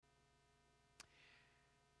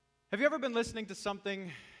Have you ever been listening to something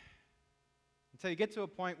until you get to a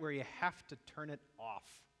point where you have to turn it off?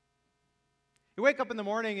 You wake up in the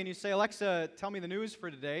morning and you say, "Alexa, tell me the news for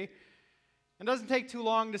today." And it doesn't take too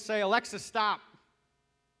long to say, "Alexa, stop."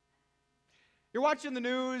 You're watching the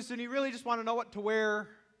news and you really just want to know what to wear,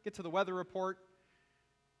 get to the weather report.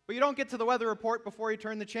 But you don't get to the weather report before you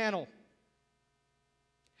turn the channel.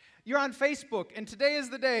 You're on Facebook, and today is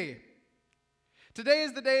the day. Today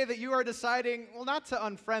is the day that you are deciding, well, not to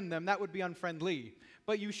unfriend them, that would be unfriendly,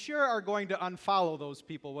 but you sure are going to unfollow those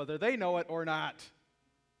people, whether they know it or not.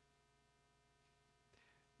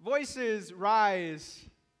 Voices rise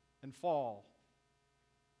and fall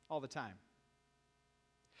all the time.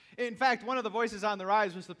 In fact, one of the voices on the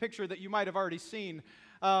rise was the picture that you might have already seen.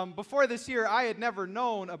 Before this year, I had never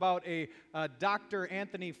known about a Dr.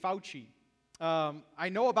 Anthony Fauci. I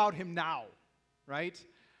know about him now, right?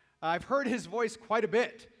 I've heard his voice quite a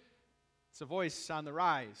bit. It's a voice on the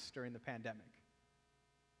rise during the pandemic.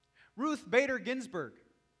 Ruth Bader Ginsburg,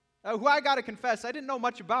 who I got to confess, I didn't know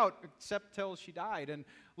much about except till she died and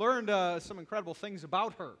learned some incredible things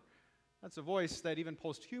about her. That's a voice that even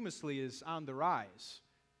posthumously is on the rise.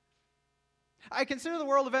 I consider the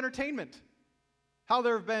world of entertainment, how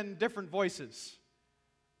there have been different voices.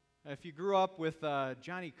 If you grew up with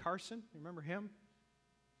Johnny Carson, you remember him?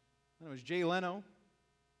 Then it was Jay Leno,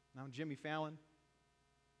 now Jimmy Fallon.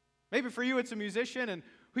 Maybe for you it's a musician, and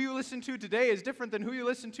who you listen to today is different than who you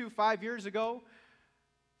listened to 5 years ago.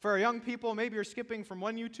 For our young people, maybe you're skipping from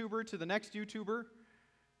one YouTuber to the next YouTuber.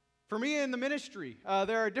 For me in the ministry,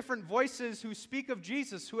 there are different voices who speak of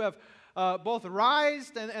Jesus, who have both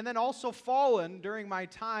rised and then also fallen during my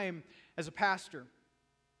time as a pastor.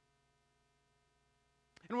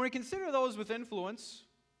 And when we consider those with influence,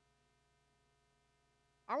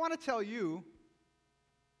 I want to tell you,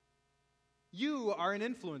 you are an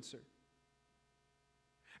influencer.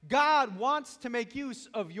 God wants to make use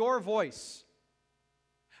of your voice.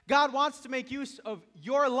 God wants to make use of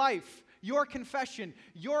your life, your confession,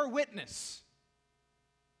 your witness.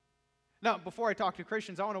 Now, before I talk to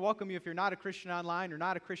Christians, I want to welcome you if you're not a Christian online or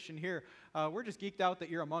not a Christian here. We're just geeked out that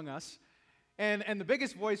you're among us. And the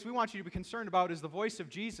biggest voice we want you to be concerned about is the voice of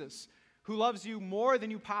Jesus, who loves you more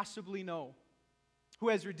than you possibly know, who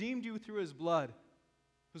has redeemed you through his blood,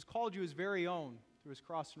 who's called you his very own through his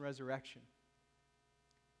cross and resurrection.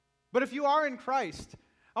 But if you are in Christ,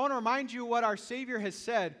 I want to remind you what our Savior has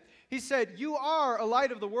said. He said, "You are a light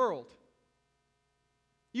of the world.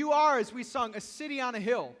 You are, as we sung, a city on a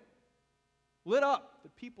hill, lit up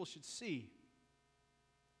that people should see."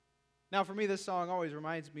 Now, for me, this song always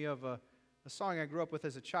reminds me of a song I grew up with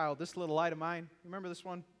as a child, "This Little Light of Mine." You remember this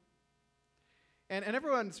one? And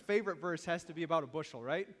everyone's favorite verse has to be about a bushel,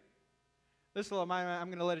 right? This little light of mine, I'm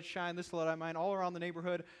going to let it shine. This little light of mine, all around the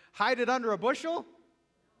neighborhood. Hide it under a bushel?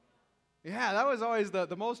 Yeah, that was always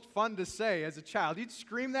the most fun to say as a child. You'd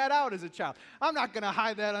scream that out as a child. "I'm not going to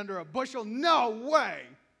hide that under a bushel. No way."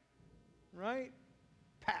 Right?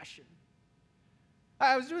 Passion.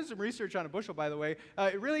 I was doing some research on a bushel, by the way.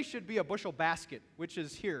 It really should be a bushel basket, which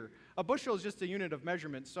is here. A bushel is just a unit of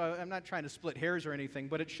measurement, so I'm not trying to split hairs or anything,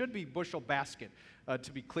 but it should be bushel basket,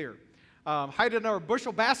 to be clear. Hide it in our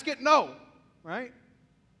bushel basket? No. Right?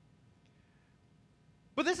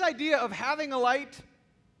 But this idea of having a light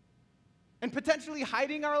and potentially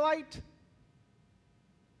hiding our light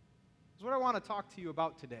is what I want to talk to you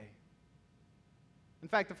about today. In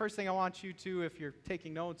fact, the first thing I want you to, if you're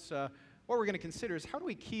taking notes, what we're going to consider is how do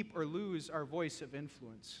we keep or lose our voice of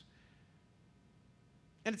influence?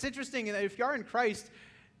 And it's interesting that if you are in Christ,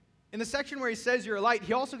 in the section where he says you're a light,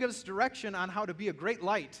 he also gives us direction on how to be a great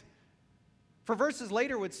light. For verses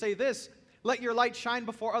later would say this, "Let your light shine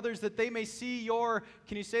before others that they may see your,"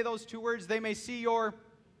 can you say those two words? They may see your.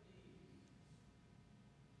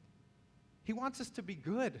 He wants us to be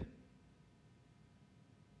good.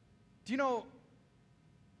 Do you know,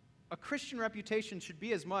 a Christian reputation should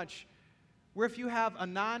be as much where if you have a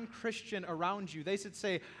non-Christian around you, they should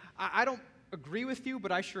say, I don't agree with you,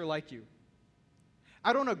 but I sure like you.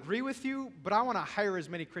 I don't agree with you, but I want to hire as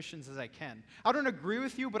many Christians as I can. I don't agree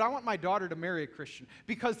with you, but I want my daughter to marry a Christian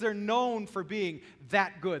because they're known for being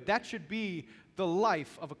that good. That should be the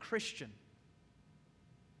life of a Christian.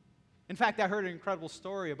 In fact, I heard an incredible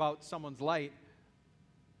story about someone's light.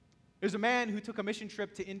 There's a man who took a mission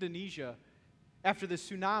trip to Indonesia after the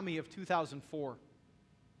tsunami of 2004.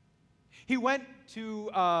 He went to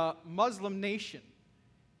a Muslim nation.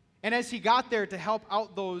 And as he got there to help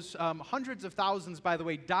out those hundreds of thousands, by the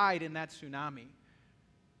way, died in that tsunami,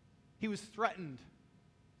 he was threatened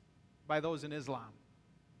by those in Islam.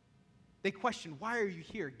 They questioned, "Why are you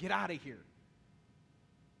here? Get out of here."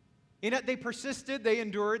 In it, they persisted, they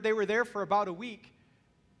endured, they were there for about a week.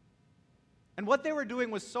 And what they were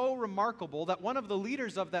doing was so remarkable that one of the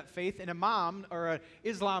leaders of that faith, an imam or an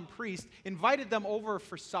Islam priest, invited them over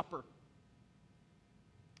for supper.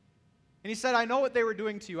 And he said, I know what they were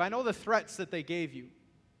doing to you. I know the threats that they gave you.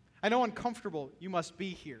 I know uncomfortable you must be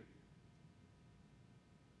here.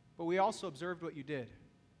 But we also observed what you did.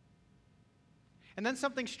 And then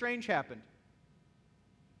something strange happened.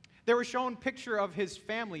 They were shown a picture of his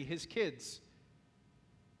family, his kids.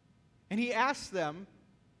 And he asked them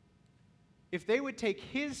if they would take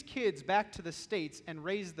his kids back to the States and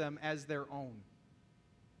raise them as their own.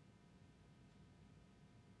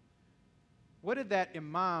 What did that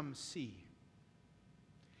imam see?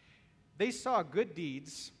 They saw good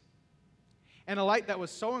deeds and a light that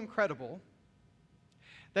was so incredible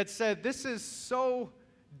that said, this is so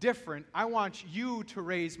different. I want you to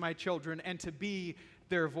raise my children and to be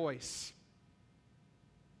their voice.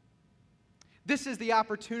 This is the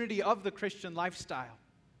opportunity of the Christian lifestyle.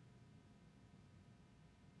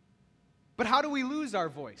 But how do we lose our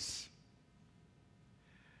voice?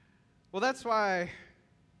 Well, that's why I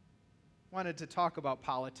wanted to talk about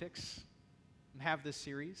politics and have this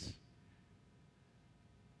series.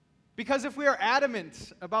 Because if we are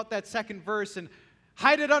adamant about that second verse and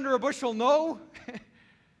hide it under a bushel, no,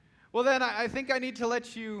 well then I think I need to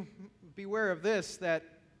let you beware of this, that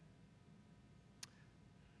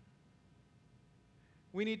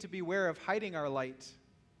we need to beware of hiding our light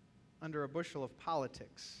under a bushel of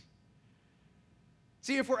politics.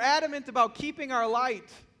 See, if we're adamant about keeping our light,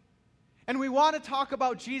 and we want to talk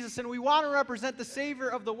about Jesus, and we want to represent the Savior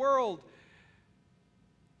of the world,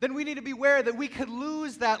 then we need to beware that we could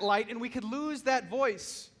lose that light and we could lose that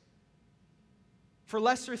voice for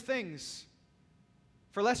lesser things,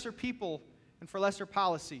 for lesser people, and for lesser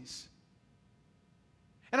policies.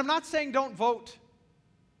 And I'm not saying don't vote.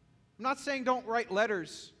 I'm not saying don't write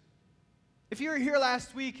letters. If you were here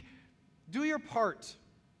last week, do your part.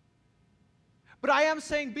 But I am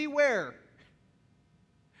saying beware.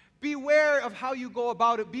 Beware of how you go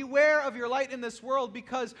about it. Beware of your light in this world,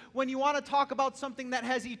 because when you want to talk about something that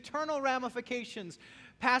has eternal ramifications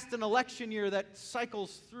past an election year that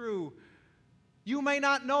cycles through, you may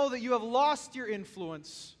not know that you have lost your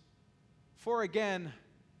influence for, again,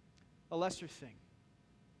 a lesser thing.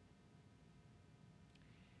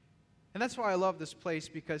 And that's why I love this place,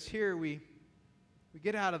 because here we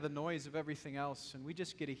get out of the noise of everything else and we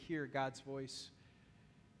just get to hear God's voice.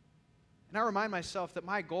 And I remind myself that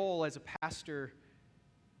my goal as a pastor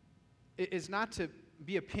is not to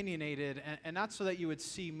be opinionated and not so that you would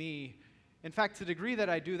see me. In fact, to the degree that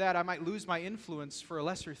I do that, I might lose my influence for a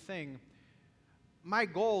lesser thing. My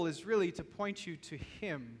goal is really to point you to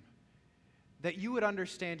Him, that you would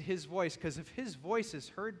understand His voice, because if His voice is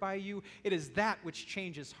heard by you, it is that which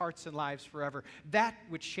changes hearts and lives forever, that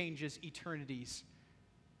which changes eternities.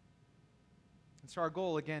 And so our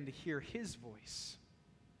goal, again, to hear His voice.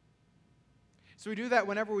 So we do that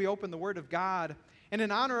whenever we open the Word of God. And in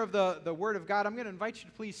honor of the Word of God, I'm going to invite you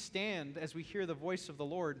to please stand as we hear the voice of the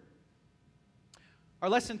Lord. Our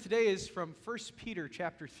lesson today is from 1 Peter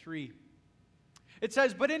chapter 3. It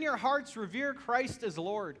says, "But in your hearts revere Christ as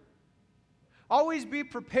Lord. Always be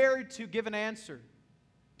prepared to give an answer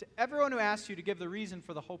to everyone who asks you to give the reason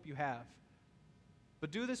for the hope you have. But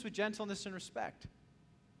do this with gentleness and respect,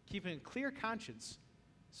 keeping a clear conscience,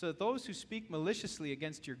 so that those who speak maliciously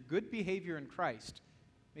against your good behavior in Christ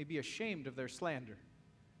may be ashamed of their slander.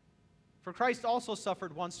 For Christ also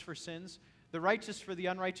suffered once for sins, the righteous for the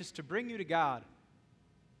unrighteous, to bring you to God,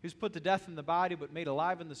 who's put to death in the body but made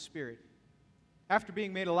alive in the spirit. After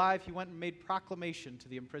being made alive, He went and made proclamation to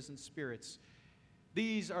the imprisoned spirits."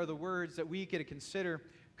 These are the words that we get to consider.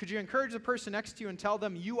 Could you encourage the person next to you and tell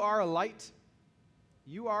them, you are a light?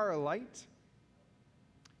 You are a light?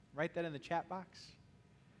 Write that in the chat box.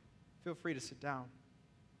 Feel free to sit down.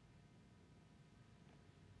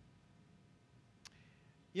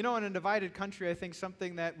 You know, in a divided country, I think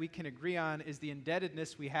something that we can agree on is the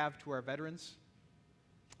indebtedness we have to our veterans.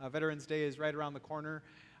 Veterans Day is right around the corner.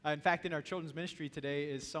 In fact, in our children's ministry today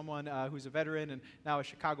is someone who's a veteran and now a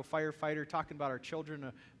Chicago firefighter, talking about our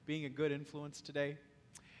children being a good influence today.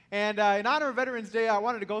 And in honor of Veterans Day, I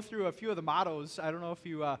wanted to go through a few of the mottos. I don't know if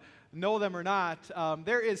you know them or not.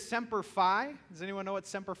 There is Semper Fi. Does anyone know what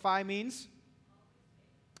Semper Fi means?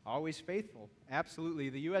 Always faithful. Absolutely.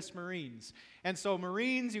 The U.S. Marines. And so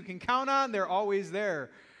Marines you can count on. They're always there.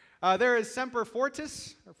 There is Semper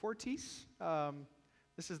Fortis, or Fortis.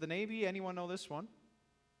 This is the Navy. Anyone know this one?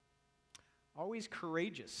 Always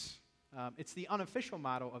courageous. It's the unofficial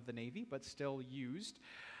motto of the Navy, but still used.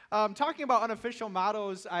 Talking about unofficial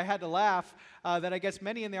mottos, I had to laugh that I guess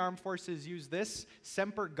many in the armed forces use this,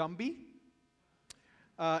 Semper Gumby.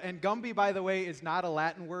 And Gumby, by the way, is not a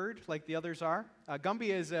Latin word like the others are. Gumby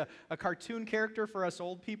is a cartoon character for us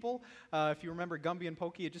old people. If you remember Gumby and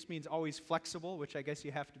Pokey, it just means always flexible, which I guess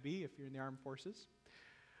you have to be if you're in the armed forces.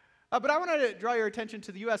 But I want to draw your attention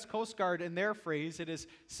to the U.S. Coast Guard and their phrase. It is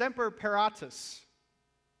Semper Paratus,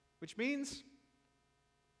 which means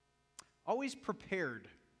always prepared.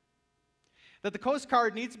 That the Coast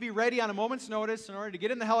Guard needs to be ready on a moment's notice in order to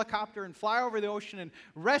get in the helicopter and fly over the ocean and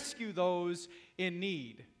rescue those in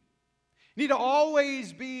need. You need to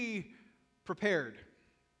always be prepared.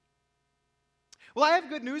 Well, I have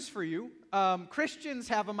good news for you. Christians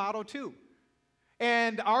have a motto too.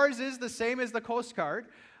 And ours is the same as the Coast Guard,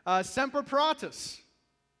 Semper Paratus.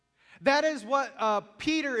 That is what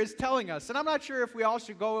Peter is telling us. And I'm not sure if we all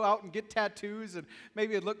should go out and get tattoos and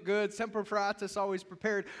maybe it look good, Semper Paratus, always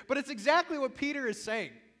prepared. But it's exactly what Peter is saying.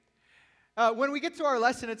 When we get to our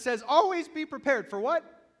lesson, it says, always be prepared. For what?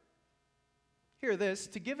 Hear this,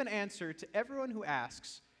 to give an answer to everyone who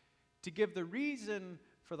asks, to give the reason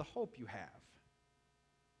for the hope you have.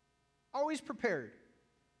 Always prepared.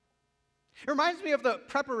 It reminds me of the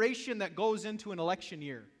preparation that goes into an election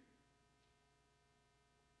year.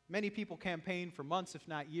 Many people campaign for months, if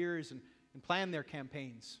not years, and plan their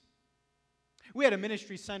campaigns. We had a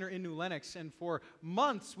ministry center in New Lenox, and for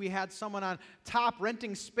months we had someone on top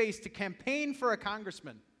renting space to campaign for a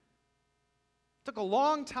congressman. It took a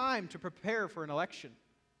long time to prepare for an election.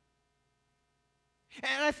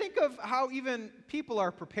 And I think of how even people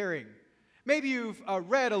are preparing. Maybe you've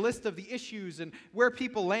read a list of the issues and where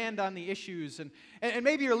people land on the issues, and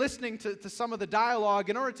maybe you're listening to some of the dialogue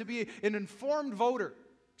in order to be an informed voter,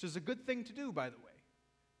 which is a good thing to do, by the way.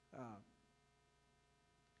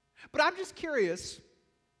 But I'm just curious,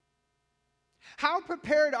 how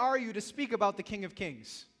prepared are you to speak about the King of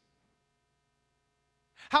Kings?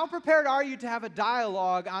 How prepared are you to have a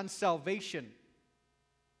dialogue on salvation?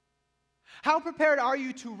 How prepared are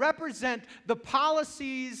you to represent the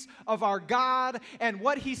policies of our God and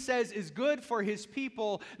what He says is good for His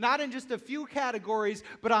people, not in just a few categories,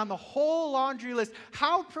 but on the whole laundry list?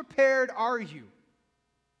 How prepared are you?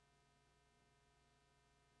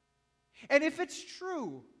 And if it's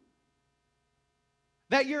true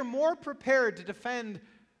that you're more prepared to defend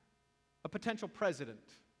a potential president,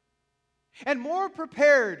 and more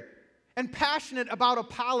prepared and passionate about a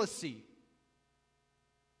policy,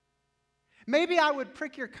 maybe I would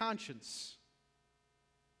prick your conscience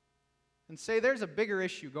and say there's a bigger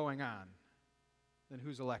issue going on than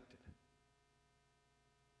who's elected.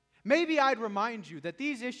 Maybe I'd remind you that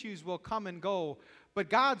these issues will come and go, but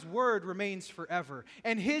God's word remains forever,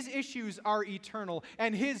 and His issues are eternal,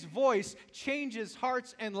 and His voice changes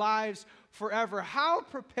hearts and lives forever. How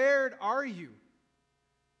prepared are you?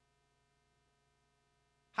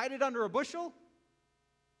 Hide it under a bushel?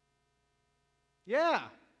 Yeah.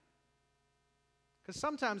 Because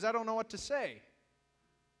sometimes I don't know what to say.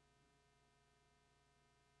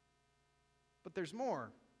 But there's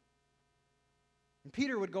more. And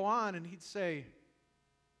Peter would go on and he'd say,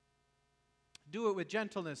 do it with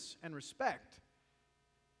gentleness and respect.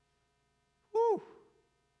 Whew.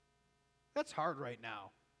 That's hard right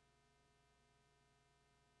now.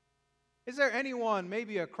 Is there anyone,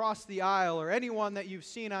 maybe across the aisle, or anyone that you've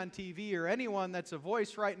seen on TV, or anyone that's a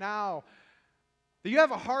voice right now that you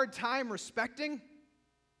have a hard time respecting?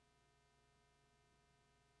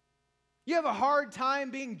 You have a hard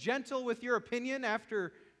time being gentle with your opinion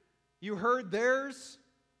after you heard theirs?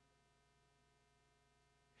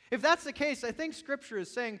 If that's the case, I think Scripture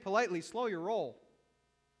is saying politely, slow your roll.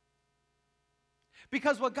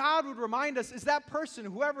 Because what God would remind us is that person,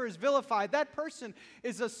 whoever is vilified, that person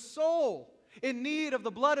is a soul in need of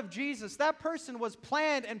the blood of Jesus. That person was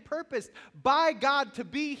planned and purposed by God to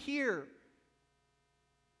be here.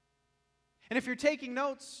 And if you're taking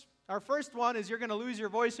notes, our first one is you're going to lose your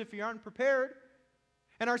voice if you aren't prepared.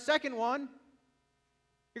 And our second one,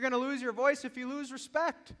 you're going to lose your voice if you lose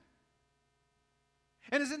respect.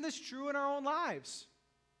 And isn't this true in our own lives?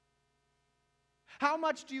 How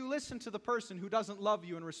much do you listen to the person who doesn't love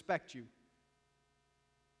you and respect you?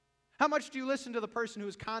 How much do you listen to the person who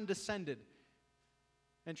is condescended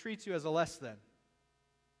and treats you as a less than?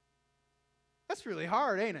 That's really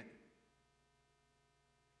hard, ain't it?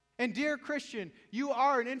 And dear Christian, you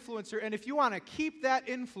are an influencer, and if you want to keep that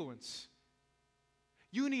influence,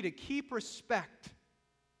 you need to keep respect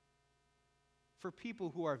for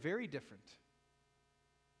people who are very different,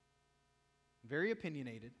 very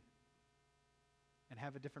opinionated, and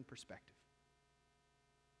have a different perspective.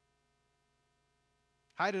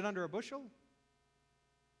 Hide it under a bushel?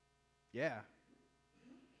 Yeah,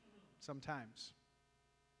 sometimes.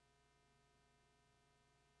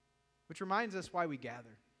 Which reminds us why we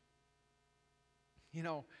gather. You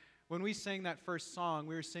know, when we sang that first song,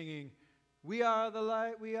 we were singing, "We are the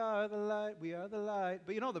light, we are the light, we are the light."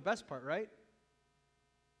 But you know the best part, right?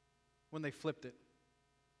 When they flipped it.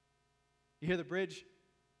 You hear the bridge?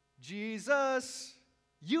 Jesus,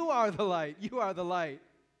 you are the light, you are the light.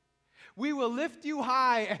 We will lift you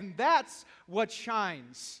high, and that's what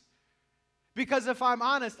shines. Because if I'm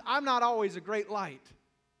honest, I'm not always a great light.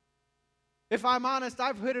 If I'm honest,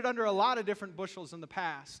 I've hid it under a lot of different bushels in the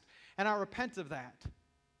past, and I repent of that.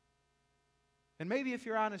 And maybe if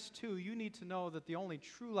you're honest too, you need to know that the only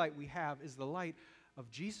true light we have is the light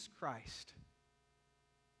of Jesus Christ.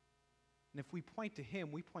 And if we point to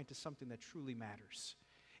Him, we point to something that truly matters.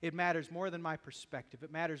 It matters more than my perspective.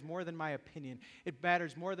 It matters more than my opinion. It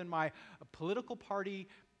matters more than my political party,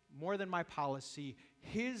 more than my policy.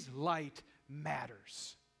 His light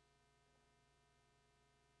matters.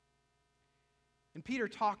 And Peter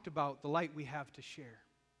talked about the light we have to share.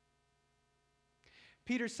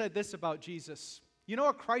 Peter said this about Jesus. You know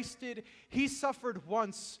what Christ did? He suffered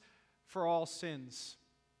once for all sins.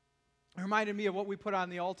 It reminded me of what we put on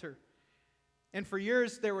the altar. And for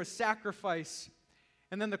years there was sacrifice.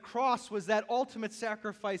 And then the cross was that ultimate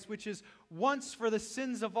sacrifice, which is once for the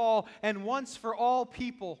sins of all and once for all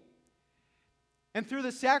people. And through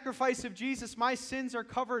the sacrifice of Jesus, my sins are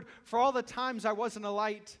covered for all the times I wasn't a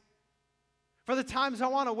light. For the times I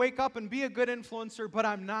want to wake up and be a good influencer, but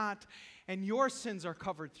I'm not. And your sins are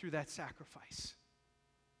covered through that sacrifice.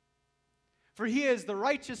 For He is the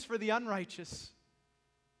righteous for the unrighteous.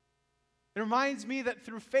 It reminds me that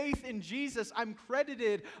through faith in Jesus, I'm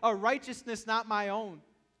credited a righteousness not my own.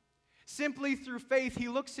 Simply through faith, He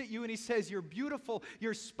looks at you and He says, "You're beautiful,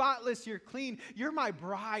 you're spotless, you're clean, you're my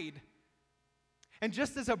bride." And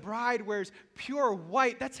just as a bride wears pure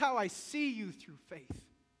white, that's how I see you through faith.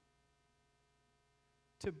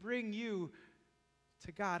 To bring you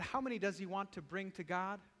to God. How many does He want to bring to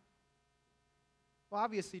God? Well,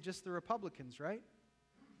 obviously just the Republicans, right?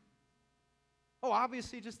 Oh,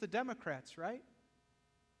 obviously just the Democrats, right?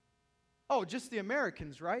 Oh, just the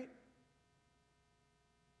Americans, right?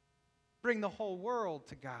 Bring the whole world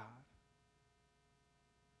to God.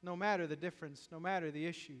 No matter the difference, no matter the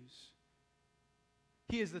issues.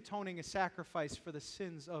 He is the atoning sacrifice for the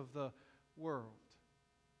sins of the world.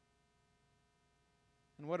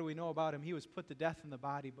 And what do we know about Him? He was put to death in the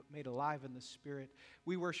body, but made alive in the spirit.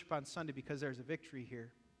 We worship on Sunday because there's a victory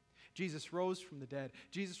here. Jesus rose from the dead.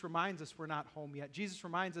 Jesus reminds us we're not home yet. Jesus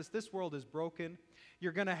reminds us this world is broken.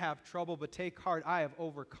 You're going to have trouble, but take heart. I have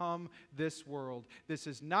overcome this world. This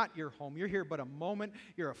is not your home. You're here but a moment.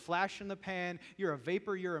 You're a flash in the pan. You're a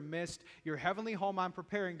vapor. You're a mist. Your heavenly home I'm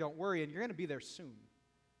preparing, don't worry, and you're going to be there soon.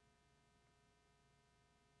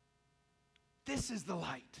 This is the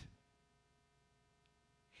light.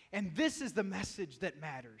 And this is the message that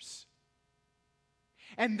matters.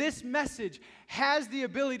 And this message has the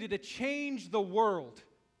ability to change the world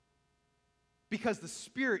because the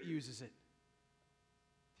Spirit uses it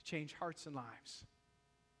to change hearts and lives.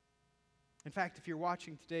 In fact, if you're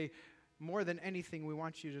watching today, more than anything, we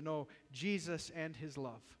want you to know Jesus and His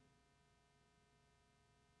love.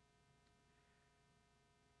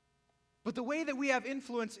 But the way that we have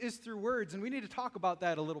influence is through words, and we need to talk about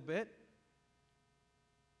that a little bit.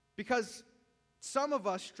 Because some of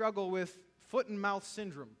us struggle with foot and mouth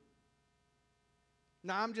syndrome.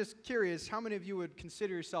 Now, I'm just curious, how many of you would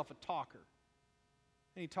consider yourself a talker?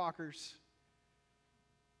 Any talkers?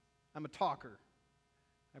 I'm a talker.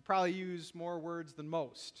 I probably use more words than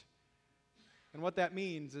most. And what that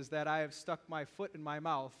means is that I have stuck my foot in my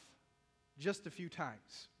mouth just a few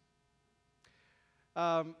times.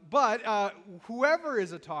 But whoever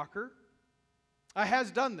is a talker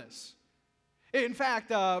has done this. In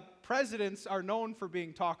fact, presidents are known for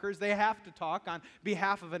being talkers. They have to talk on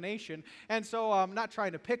behalf of a nation. And so I'm not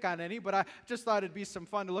trying to pick on any, but I just thought it'd be some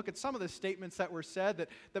fun to look at some of the statements that were said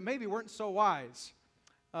that maybe weren't so wise.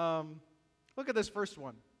 Look at this first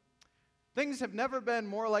one. Things have never been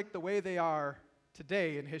more like the way they are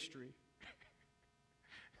today in history.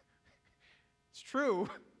 It's true.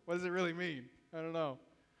 What does it really mean? I don't know.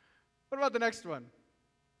 What about the next one?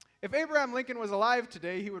 If Abraham Lincoln was alive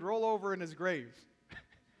today, he would roll over in his grave. I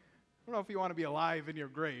don't know if you want to be alive in your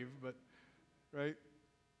grave, but, right?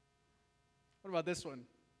 What about this one?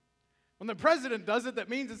 When the president does it, that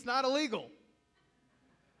means it's not illegal.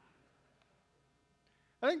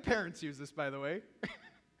 I think parents use this, by the way.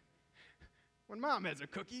 When mom has a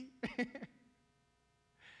cookie.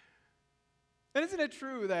 And isn't it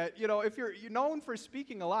true that, if you're known for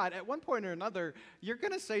speaking a lot, at one point or another, you're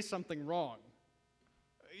going to say something wrong.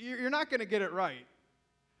 You're not going to get it right.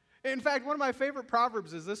 In fact, one of my favorite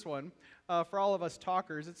proverbs is this one, for all of us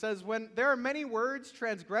talkers. It says, when there are many words,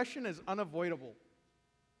 transgression is unavoidable.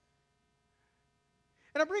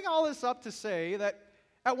 And I bring all this up to say that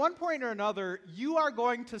at one point or another, you are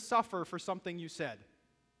going to suffer for something you said.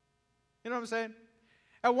 You know what I'm saying?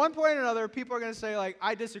 At one point or another, people are going to say, like,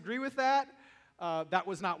 I disagree with that. That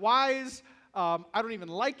was not wise. I don't even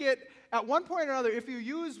like it. At one point or another, if you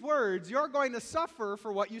use words, you're going to suffer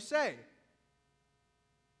for what you say.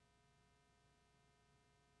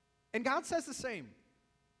 And God says the same.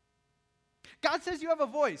 God says you have a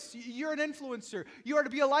voice. You're an influencer. You are to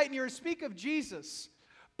be a light and you're to speak of Jesus.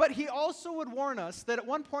 But he also would warn us that at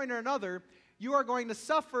one point or another, you are going to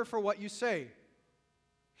suffer for what you say.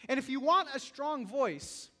 And if you want a strong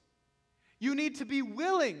voice, you need to be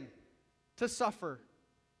willing to suffer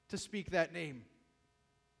to speak that name.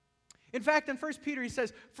 In fact, in 1 Peter, he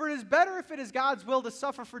says, "For it is better if it is God's will to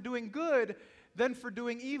suffer for doing good than for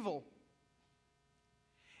doing evil."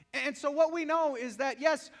 And so what we know is that,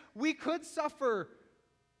 yes, we could suffer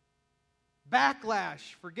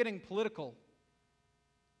backlash for getting political.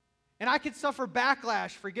 And I could suffer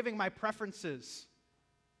backlash for giving my preferences.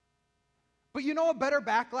 But you know a better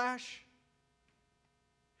backlash?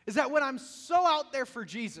 Is that when I'm so out there for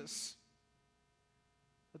Jesus,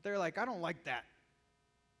 that they're like, I don't like that.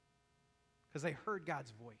 Because they heard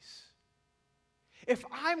God's voice. If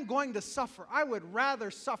I'm going to suffer, I would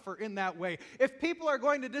rather suffer in that way. If people are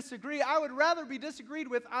going to disagree, I would rather be disagreed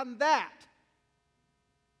with on that.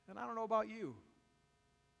 And I don't know about you.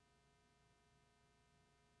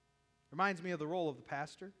 Reminds me of the role of the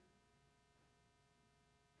pastor.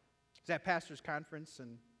 I was at pastor's conference,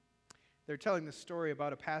 and they're telling this story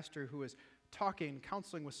about a pastor who was talking,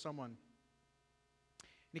 counseling with someone.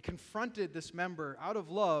 And he confronted this member out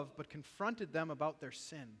of love, but confronted them about their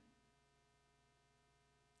sin.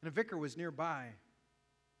 And a vicar was nearby,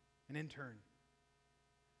 an intern.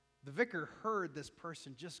 The vicar heard this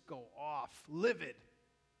person just go off, livid,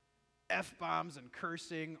 F-bombs and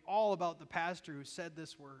cursing, all about the pastor who said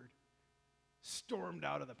this word, stormed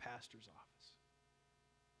out of the pastor's office.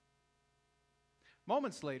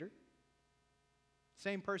 Moments later,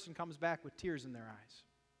 same person comes back with tears in their eyes.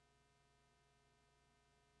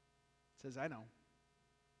 Says, I know,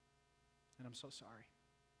 and I'm so sorry.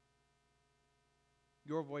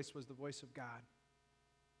 Your voice was the voice of God.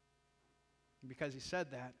 And because he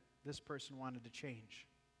said that, this person wanted to change.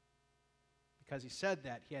 Because he said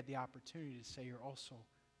that, he had the opportunity to say, you're also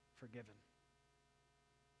forgiven.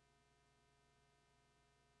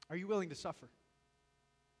 Are you willing to suffer?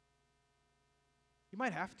 You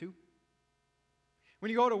might have to. When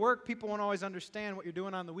you go to work, people won't always understand what you're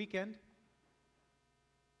doing on the weekend.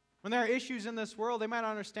 When there are issues in this world, they might not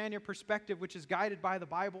understand your perspective, which is guided by the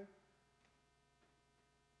Bible.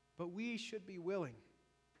 But we should be willing.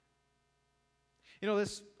 You know,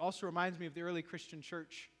 this also reminds me of the early Christian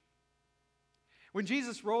church. When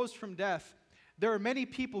Jesus rose from death, there were many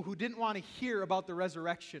people who didn't want to hear about the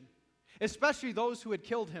resurrection, especially those who had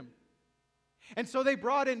killed him. And so they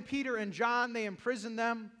brought in Peter and John, they imprisoned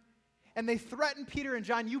them, and they threatened Peter and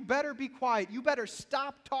John, you better be quiet, you better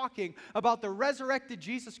stop talking about the resurrected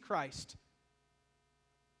Jesus Christ.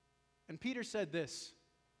 And Peter said this,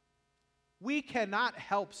 we cannot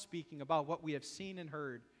help speaking about what we have seen and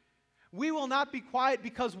heard. We will not be quiet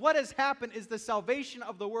because what has happened is the salvation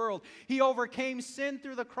of the world. He overcame sin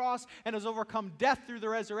through the cross and has overcome death through the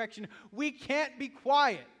resurrection. We can't be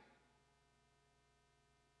quiet.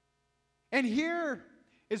 And here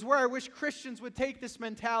is where I wish Christians would take this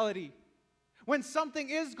mentality. When something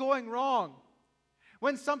is going wrong,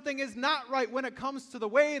 when something is not right when it comes to the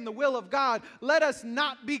way and the will of God, let us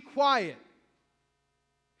not be quiet.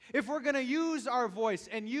 If we're going to use our voice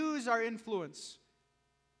and use our influence,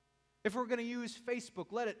 if we're going to use Facebook,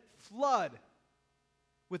 let it flood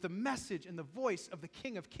with the message and the voice of the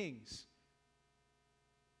King of Kings.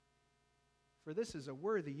 For this is a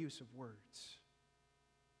worthy use of words.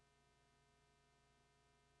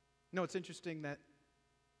 You know, it's interesting that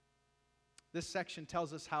this section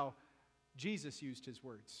tells us how Jesus used his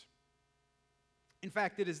words. In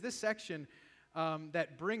fact, it is this section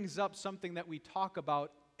that brings up something that we talk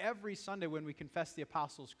about every Sunday when we confess the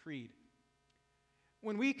Apostles' Creed.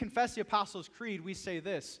 When we confess the Apostles' Creed, we say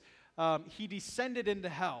this, he descended into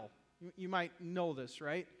hell. You might know this,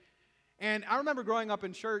 right? And I remember growing up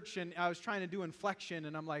in church, and I was trying to do inflection,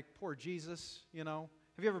 and I'm like, poor Jesus, you know.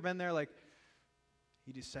 Have you ever been there? Like,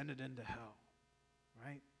 he descended into hell,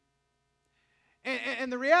 right?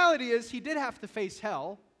 And the reality is, he did have to face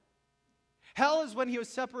hell. Hell is when he was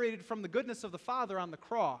separated from the goodness of the Father on the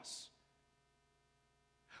cross.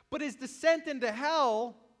 But his descent into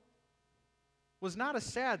hell was not a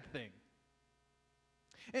sad thing.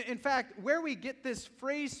 In fact, where we get this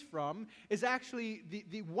phrase from is actually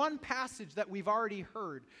the one passage that we've already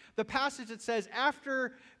heard. The passage that says,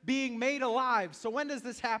 after being made alive. So when does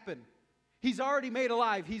this happen? He's already made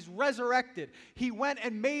alive. He's resurrected. He went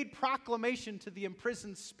and made proclamation to the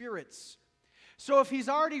imprisoned spirits. So if he's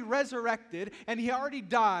already resurrected and he already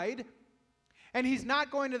died, and he's not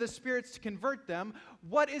going to the spirits to convert them,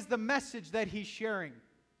 what is the message that he's sharing?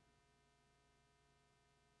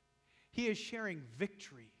 He is sharing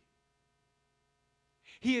victory.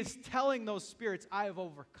 He is telling those spirits, I have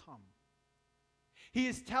overcome. He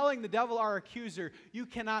is telling the devil, our accuser, you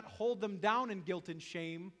cannot hold them down in guilt and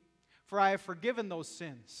shame, for I have forgiven those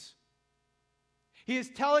sins. He is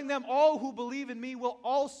telling them, all who believe in me will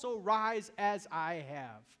also rise as I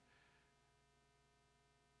have.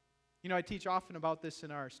 You know, I teach often about this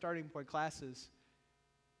in our starting point classes.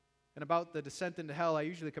 And about the descent into hell, I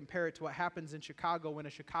usually compare it to what happens in Chicago when a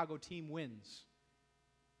Chicago team wins.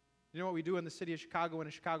 You know what we do in the city of Chicago when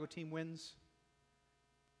a Chicago team wins?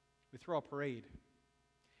 We throw a parade.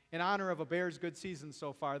 In honor of a Bears' good season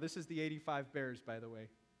so far. This is the 85 Bears, by the way.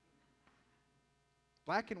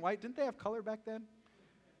 Black and white. Didn't they have color back then?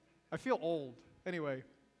 I feel old. Anyway.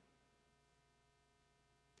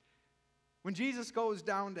 When Jesus goes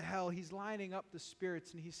down to hell, he's lining up the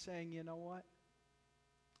spirits and he's saying, you know what?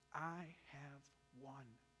 I have won.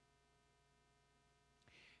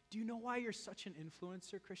 Do you know why you're such an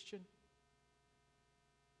influencer, Christian?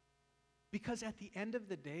 Because at the end of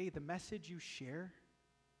the day, the message you share,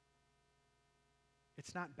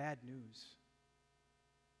 it's not bad news.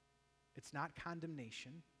 It's not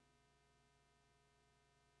condemnation.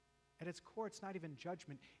 At its core, it's not even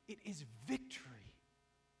judgment. It is victory.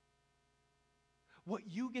 What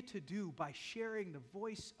you get to do by sharing the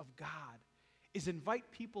voice of God is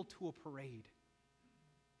invite people to a parade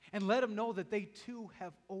and let them know that they too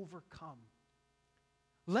have overcome.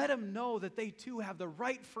 Let them know that they too have the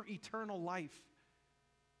right for eternal life.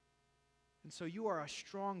 And so you are a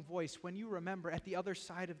strong voice when you remember at the other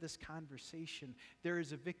side of this conversation, there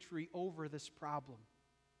is a victory over this problem.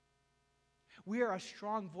 We are a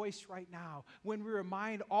strong voice right now when we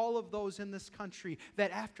remind all of those in this country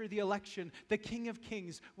that after the election, the King of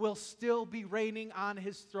Kings will still be reigning on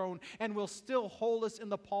his throne and will still hold us in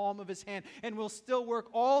the palm of his hand and will still work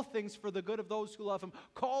all things for the good of those who love him,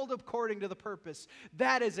 called according to the purpose.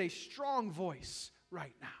 That is a strong voice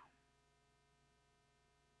right now.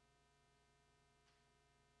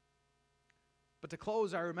 But to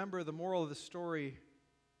close, I remember the moral of the story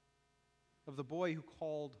of the boy who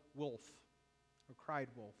called wolf. Or cried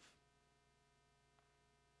wolf.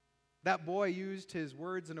 That boy used his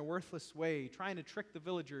words in a worthless way, trying to trick the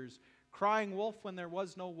villagers, crying wolf when there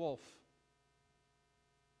was no wolf.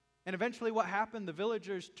 And eventually what happened? The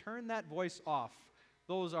villagers turned that voice off.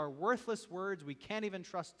 Those are worthless words. We can't even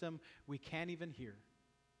trust them. We can't even hear.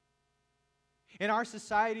 In our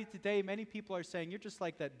society today, many people are saying, you're just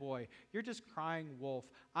like that boy. You're just crying wolf.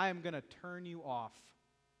 I am going to turn you off.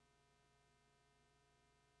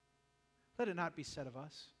 Let it not be said of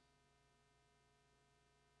us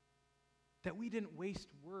that we didn't waste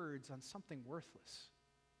words on something worthless,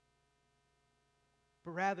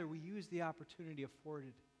 but rather we used the opportunity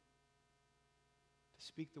afforded to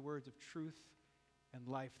speak the words of truth and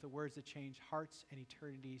life, the words that change hearts and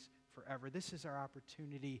eternities forever. This is our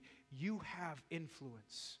opportunity. You have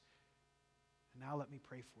influence. And now let me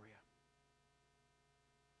pray for you.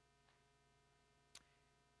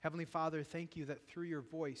 Heavenly Father, thank you that through your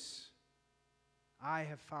voice, I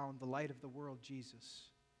have found the light of the world, Jesus.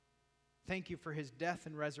 Thank you for his death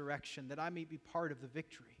and resurrection, that I may be part of the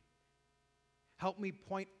victory. Help me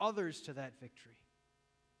point others to that victory,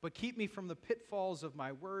 but keep me from the pitfalls of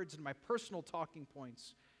my words and my personal talking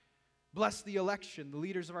points. Bless the election, the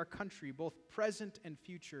leaders of our country, both present and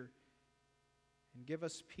future, and give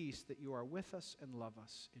us peace that you are with us and love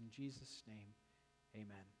us. In Jesus' name,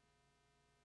 amen.